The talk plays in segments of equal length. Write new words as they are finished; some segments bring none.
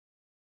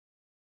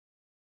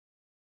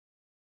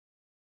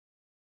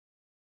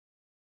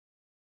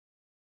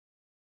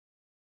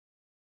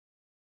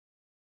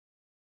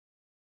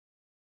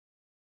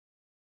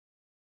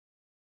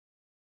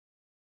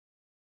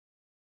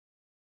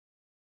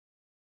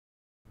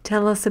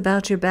Tell us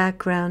about your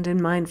background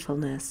in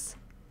mindfulness.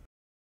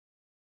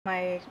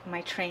 My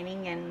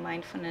training in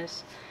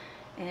mindfulness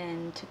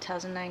in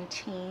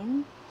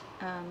 2019.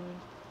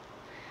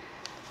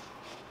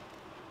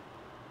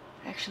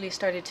 Actually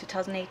started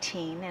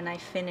 2018 and I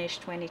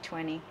finished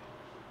 2020.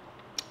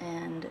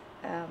 And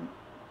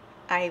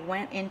I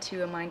went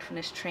into a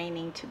mindfulness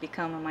training to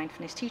become a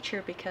mindfulness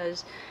teacher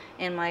because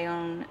in my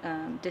own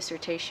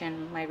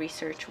dissertation, my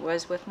research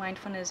was with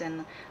mindfulness,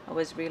 and I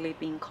was really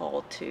being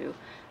called to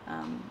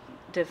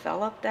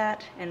develop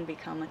that and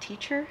become a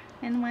teacher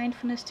in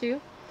mindfulness too.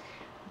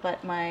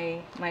 But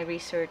my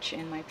research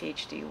in my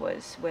PhD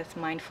was with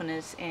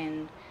mindfulness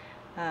and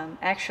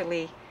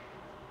actually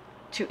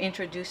to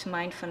introduce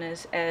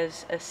mindfulness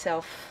as a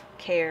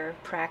self-care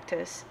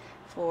practice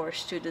for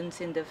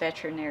students in the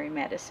veterinary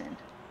medicine.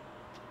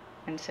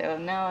 And so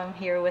now I'm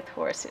here with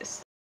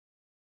horses.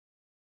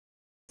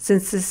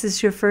 Since this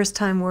is your first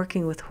time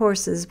working with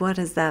horses, what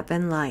has that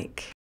been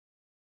like?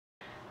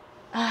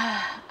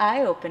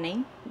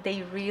 Eye-opening.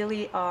 They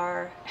really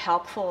are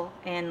helpful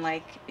in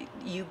like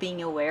you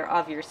being aware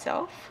of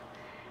yourself.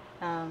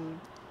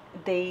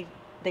 They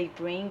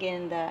bring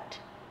in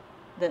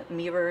the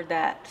mirror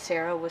that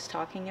Sarah was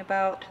talking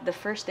about. The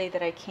first day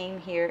that I came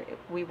here,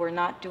 we were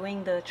not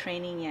doing the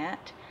training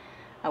yet.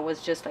 I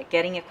was just like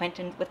getting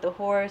acquainted with the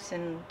horse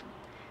and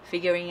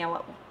figuring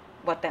out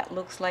what that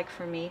looks like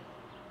for me.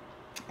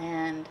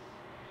 And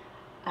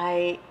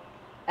I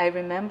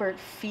remembered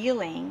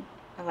feeling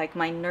like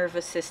my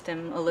nervous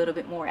system a little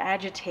bit more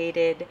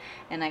agitated,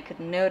 and I could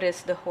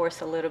notice the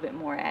horse a little bit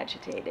more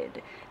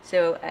agitated.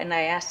 So, and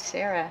I asked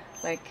Sarah,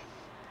 like,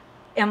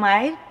 am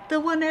I the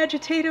one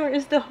agitated or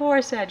is the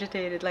horse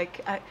agitated?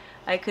 Like,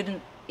 I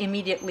couldn't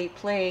immediately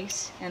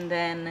place, and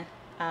then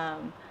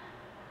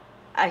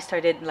I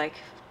started like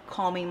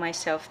calming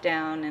myself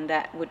down, and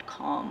that would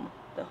calm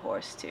the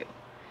horse too.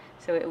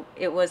 So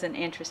it was an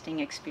interesting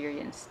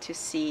experience to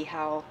see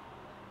how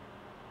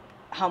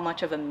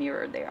much of a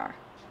mirror they are.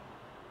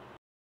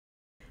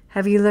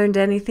 Have you learned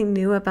anything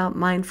new about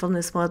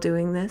mindfulness while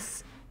doing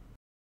this?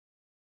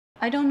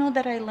 I don't know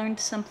that I learned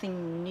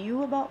something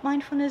new about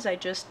mindfulness.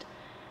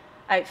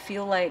 I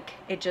feel like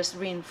it just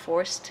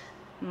reinforced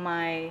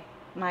my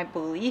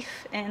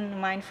belief in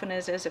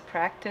mindfulness as a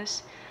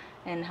practice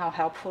and how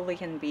helpful it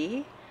can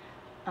be.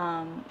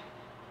 And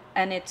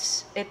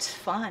it's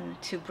fun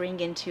to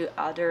bring into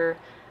other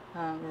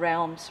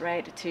realms,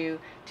 right? To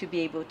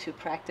be able to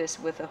practice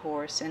with a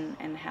horse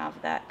and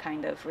have that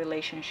kind of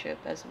relationship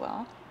as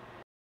well.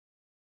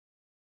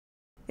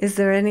 Is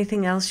there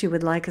anything else you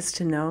would like us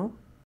to know?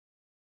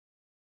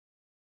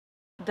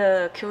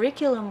 The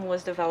curriculum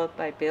was developed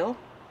by Bill,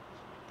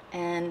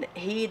 and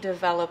he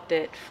developed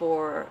it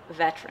for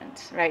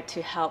veterans, right?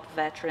 To help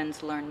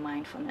veterans learn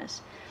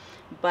mindfulness.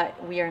 But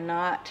we are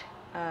not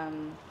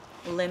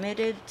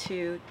limited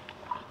to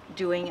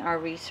doing our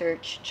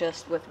research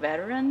just with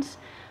veterans.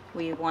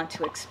 We want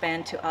to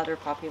expand to other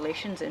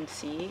populations and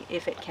see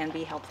if it can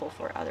be helpful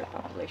for other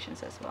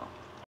populations as well.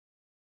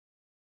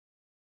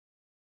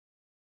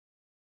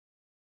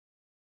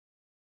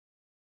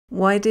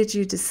 Why did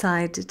you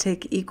decide to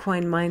take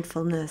equine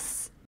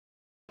mindfulness?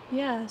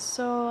 Yeah,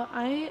 so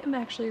I am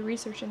actually a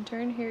research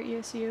intern here at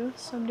USU,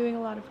 so I'm doing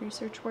a lot of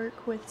research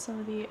work with some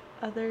of the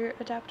other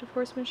adaptive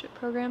horsemanship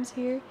programs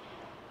here,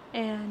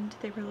 and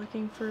they were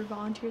looking for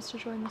volunteers to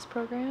join this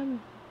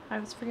program. I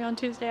was free on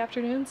Tuesday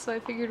afternoon, so I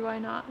figured why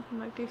not? It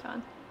might be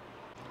fun.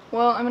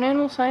 Well, I'm an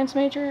animal science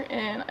major,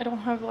 and I don't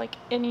have like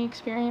any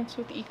experience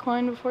with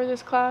equine before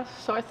this class,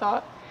 so I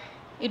thought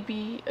it'd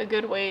be a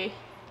good way,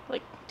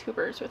 like two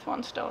birds with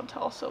one stone, to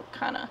also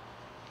kind of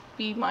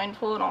be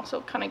mindful and also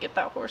kind of get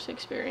that horse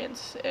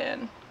experience,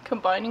 and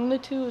combining the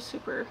two is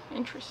super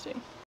interesting.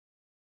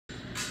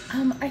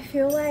 I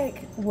feel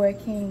like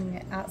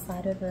working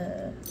outside of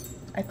a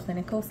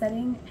clinical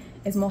setting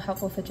is more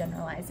helpful for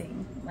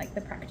generalizing like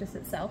the practice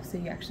itself, so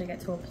you actually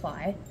get to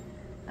apply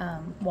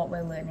what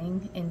we're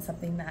learning in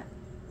something that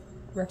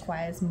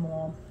requires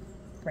more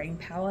brain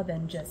power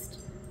than just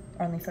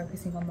only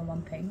focusing on the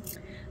one thing.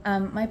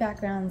 My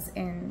background's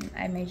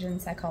I majored in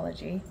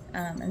psychology,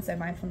 and so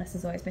mindfulness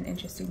has always been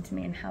interesting to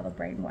me in how the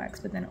brain works,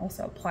 but then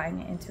also applying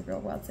it into real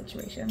world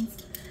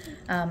situations.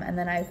 And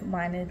then I've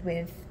minored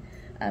with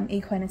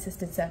equine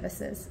assisted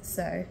services,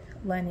 so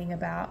learning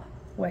about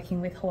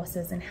working with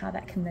horses and how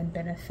that can then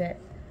benefit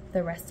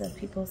the rest of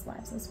people's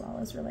lives as well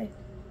has really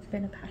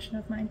been a passion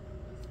of mine.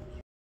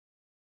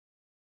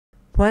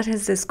 What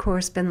has this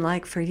course been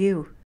like for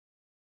you?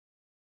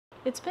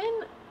 It's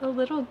been a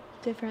little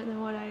different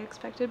than what I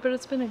expected, but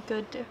it's been a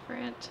good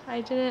different.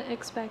 I didn't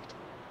expect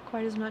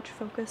quite as much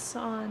focus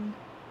on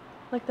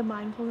like the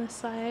mindfulness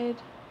side,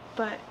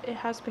 but it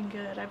has been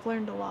good. I've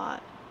learned a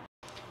lot.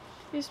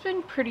 It's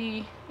been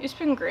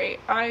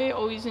great. I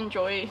always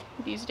enjoy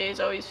these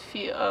days. I always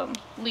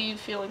leave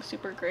feeling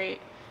super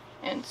great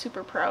and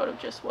super proud of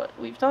just what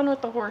we've done with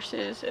the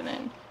horses, and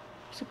then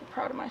super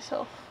proud of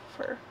myself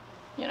for,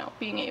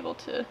 being able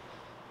to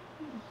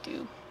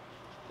do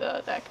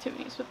the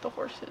activities with the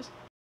horses.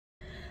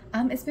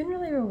 It's been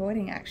really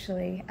rewarding,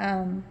 actually.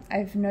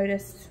 I've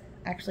noticed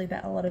actually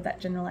that a lot of that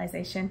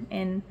generalization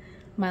in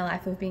my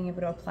life of being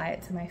able to apply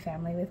it to my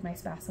family with my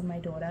spouse and my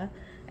daughter,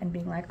 and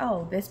being like,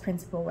 oh, this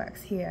principle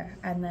works here,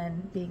 and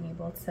then being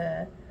able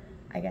to,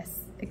 I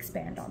guess,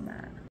 expand on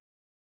that.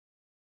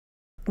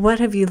 What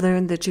have you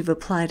learned that you've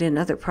applied in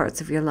other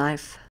parts of your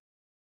life?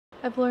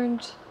 I've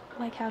learned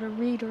like how to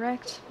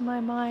redirect my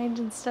mind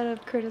instead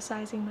of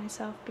criticizing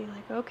myself, be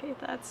like, okay,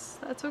 that's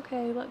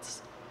okay,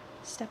 let's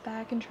step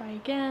back and try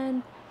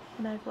again.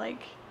 And I've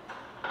like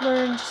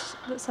learned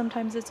that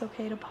sometimes it's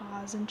okay to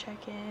pause and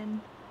check in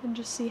and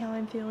just see how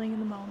I'm feeling in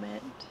the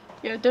moment.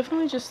 Yeah,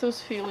 definitely just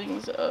those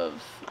feelings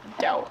of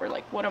doubt or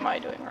like, what am I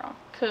doing wrong?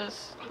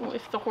 Because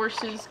if the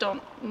horses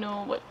don't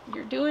know what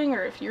you're doing,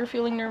 or if you're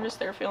feeling nervous,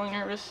 they're feeling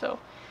nervous, so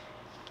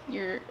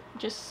you're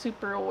just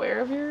super aware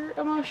of your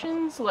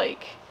emotions.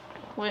 Like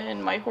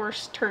when my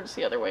horse turns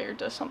the other way or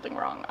does something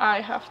wrong,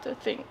 I have to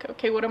think,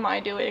 okay, what am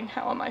I doing?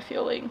 How am I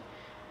feeling?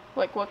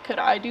 Like, what could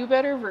I do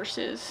better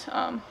versus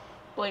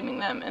blaming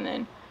them. And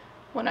then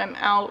when I'm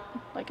out,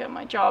 like at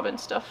my job and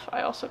stuff,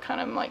 I also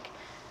kind of am like,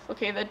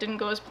 okay, that didn't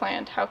go as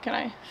planned. How can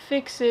I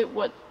fix it?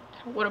 What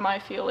am I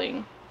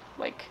feeling?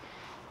 Like,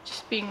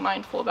 just being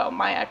mindful about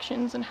my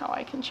actions and how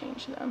I can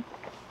change them.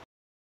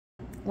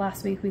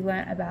 Last week we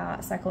learnt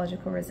about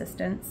psychological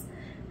resistance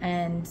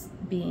and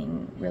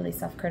being really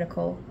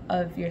self-critical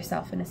of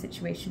yourself in a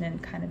situation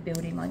and kind of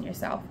building on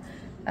yourself,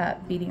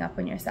 beating up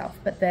on yourself.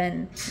 But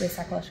then with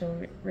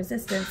psychological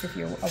resistance, if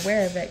you're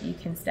aware of it, you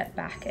can step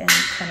back and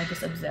kind of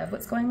just observe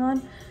what's going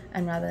on,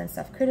 and rather than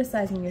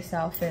self-criticizing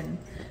yourself and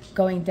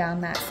going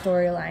down that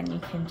storyline, you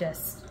can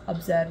just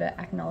observe it,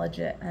 acknowledge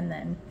it, and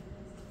then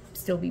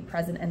still be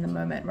present in the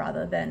moment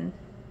rather than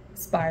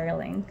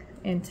spiraling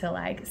into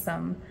like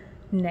some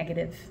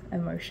negative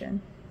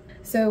emotion.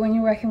 So when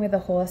you're working with a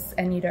horse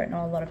and you don't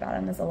know a lot about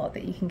them, there's a lot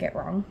that you can get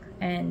wrong,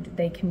 and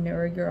they can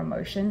mirror your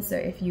emotions. So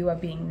if you are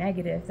being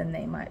negative, then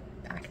they might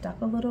act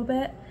up a little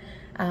bit.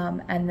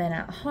 And then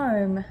at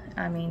home,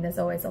 I mean, there's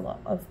always a lot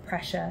of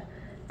pressure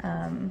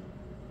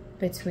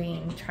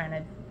between trying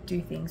to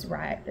do things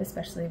right,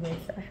 especially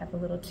with, I have a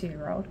little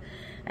 2-year-old.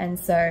 And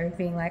so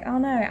being like, oh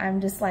no,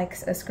 I'm just like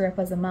a screw up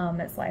as a mum,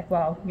 it's like,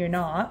 well, you're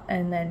not.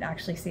 And then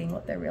actually seeing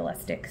what the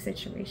realistic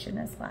situation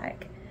is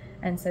like.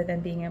 And so then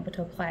being able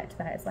to apply it to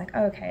that, it's like,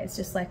 oh, okay, it's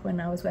just like when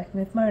I was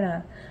working with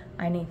Mona,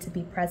 I need to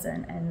be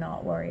present and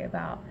not worry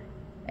about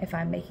if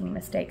I'm making a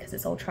mistake, because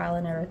it's all trial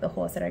and error with the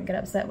horse. I don't get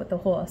upset with the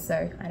horse,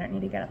 so I don't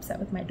need to get upset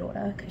with my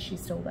daughter because she's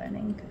still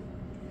learning.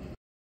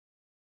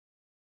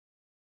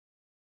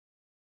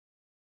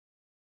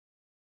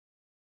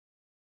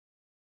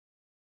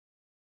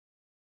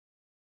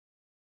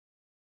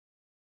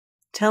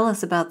 Tell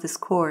us about this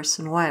course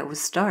and why it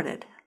was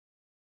started.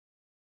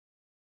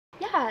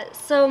 Yeah,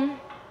 so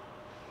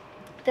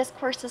this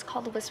course is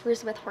called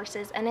Whispers with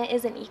Horses, and it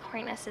is an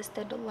equine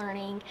assisted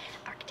learning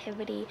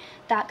activity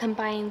that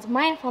combines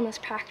mindfulness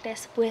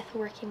practice with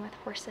working with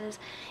horses.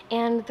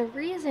 And the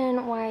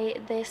reason why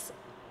this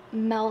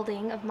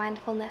melding of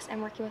mindfulness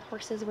and working with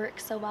horses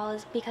works so well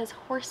is because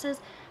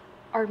horses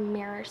are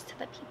mirrors to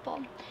the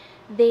people.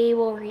 They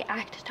will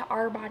react to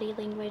our body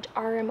language,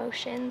 our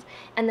emotions,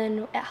 and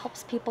then it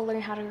helps people learn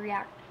how to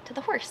react to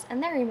the horse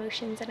and their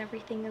emotions and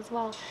everything as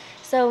well.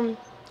 So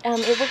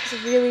it works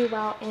really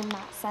well in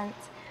that sense.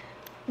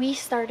 We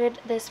started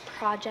this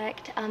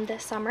project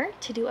this summer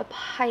to do a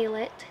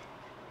pilot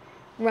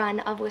run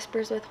of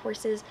Whispers with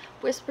Horses.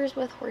 Whispers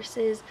with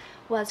Horses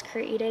was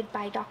created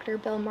by Dr.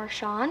 Bill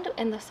Marchand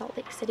in the Salt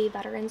Lake City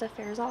Veterans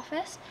Affairs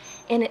Office,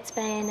 and it's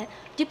been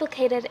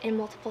duplicated in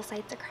multiple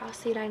sites across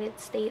the United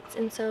States.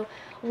 And so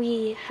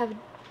we have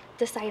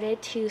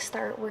decided to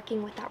start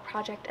working with that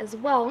project as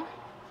well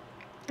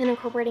and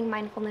incorporating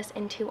mindfulness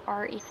into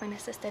our equine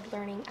assisted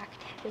learning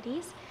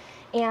activities.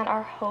 And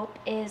our hope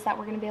is that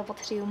we're going to be able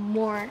to do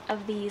more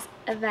of these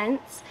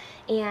events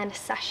and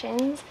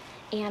sessions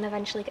and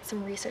eventually get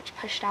some research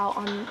pushed out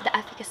on the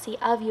efficacy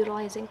of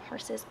utilizing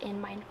horses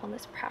in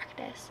mindfulness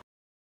practice.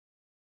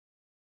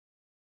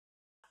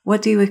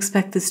 What do you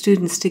expect the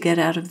students to get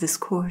out of this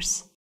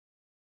course?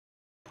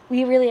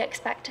 We really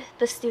expect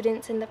the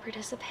students and the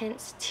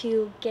participants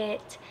to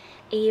get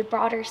a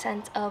broader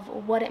sense of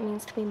what it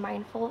means to be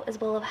mindful, as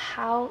well as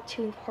how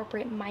to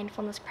incorporate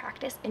mindfulness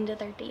practice into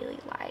their daily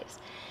lives.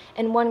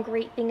 And one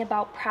great thing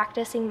about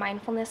practicing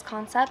mindfulness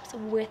concepts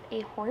with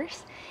a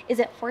horse is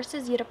it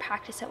forces you to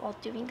practice it while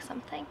doing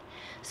something.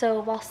 So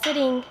while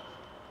sitting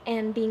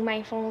and being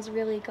mindful is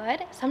really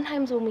good,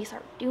 sometimes when we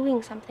start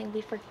doing something,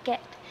 we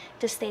forget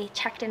to stay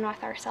checked in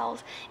with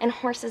ourselves. And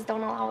horses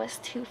don't allow us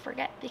to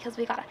forget, because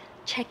we gotta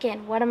check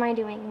in. What am I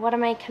doing? What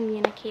am I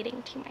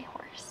communicating to my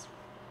horse?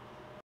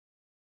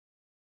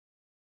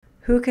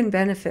 Who can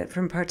benefit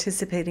from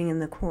participating in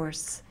the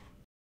course?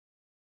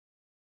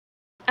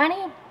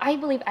 I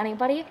believe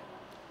anybody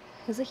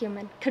who's a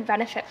human could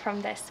benefit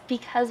from this,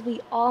 because we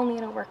all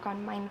need to work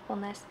on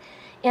mindfulness.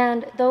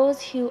 And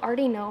those who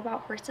already know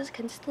about horses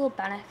can still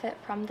benefit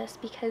from this,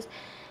 because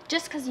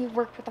just because you've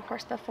worked with a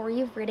horse before,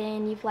 you've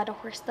ridden, you've led a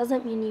horse,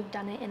 doesn't mean you've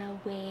done it in a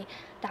way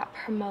that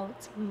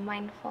promotes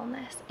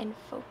mindfulness and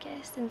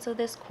focus. And so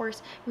this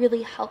course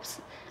really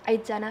helps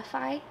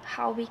identify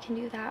how we can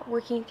do that,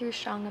 working through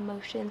strong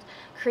emotions,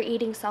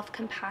 creating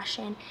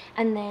self-compassion,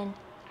 and then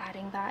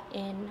adding that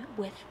in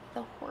with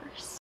the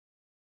horse.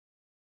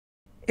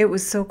 It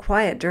was so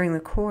quiet during the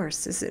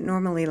course. Is it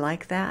normally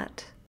like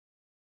that?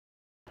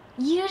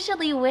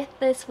 Usually with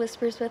this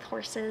Whispers with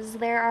Horses,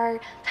 there are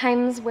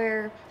times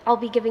where I'll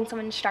be giving some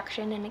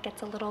instruction and it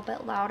gets a little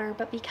bit louder,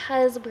 but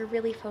because we're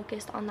really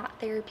focused on that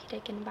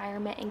therapeutic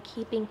environment and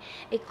keeping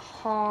a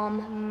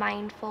calm,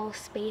 mindful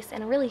space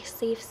and a really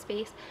safe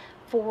space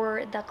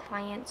for the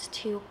clients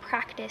to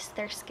practice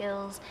their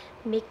skills,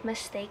 make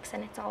mistakes,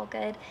 and it's all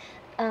good,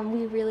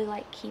 we really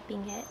like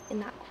keeping it in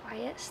that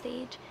quiet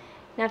stage.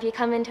 Now, if you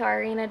come into our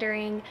arena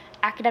during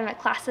academic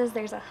classes,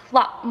 there's a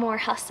lot more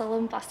hustle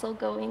and bustle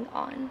going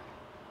on.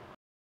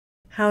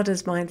 How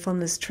does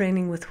mindfulness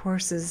training with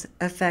horses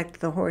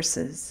affect the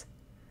horses?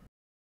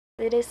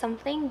 It is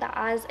something that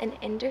as an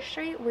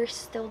industry, we're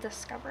still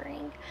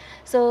discovering.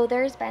 So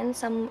there's been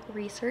some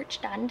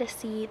research done to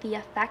see the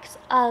effects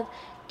of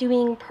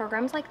doing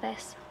programs like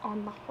this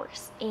on the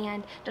horse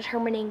and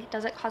determining,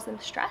 does it cause them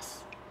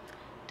stress?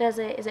 Is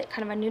it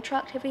kind of a neutral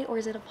activity, or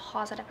is it a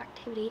positive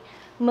activity?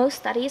 Most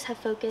studies have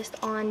focused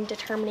on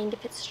determining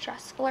if it's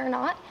stressful or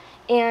not,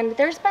 and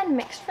there's been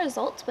mixed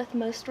results, with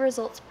most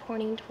results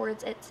pointing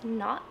towards it's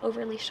not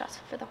overly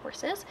stressful for the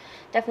horses.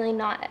 Definitely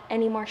not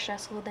any more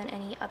stressful than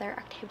any other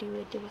activity we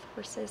would do with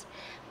horses.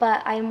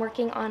 But I'm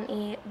working on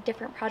a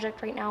different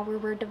project right now where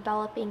we're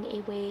developing a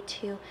way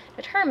to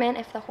determine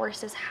if the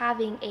horse is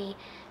having a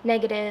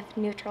negative,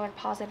 neutral, or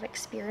positive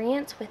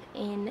experience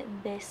within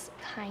this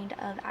kind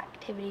of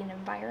activity and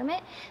environment.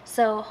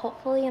 So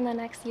hopefully in the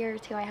next year or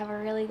two I have a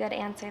really good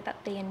answer that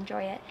they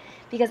enjoy it,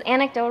 because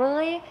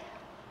anecdotally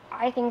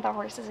I think the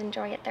horses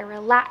enjoy it. They're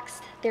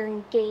relaxed, they're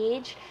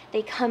engaged,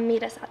 they come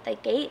meet us at the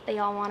gate, they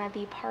all want to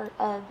be part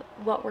of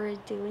what we're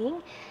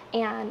doing,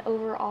 and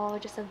overall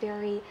just a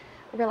very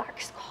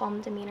relaxed,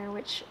 calm demeanor,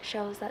 which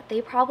shows that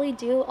they probably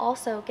do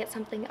also get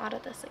something out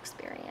of this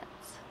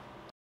experience.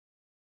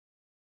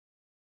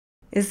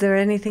 Is there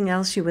anything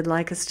else you would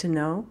like us to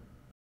know?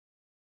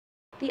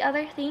 The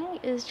other thing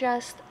is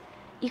just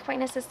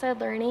equine assisted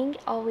learning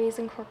always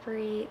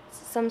incorporates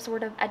some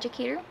sort of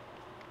educator,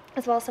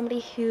 as well as somebody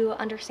who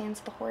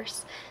understands the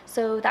horse.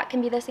 So that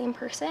can be the same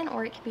person,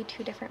 or it could be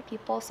two different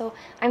people. So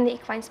I'm the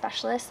equine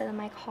specialist, and then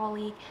my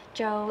colleague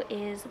Joe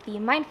is the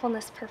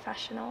mindfulness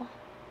professional.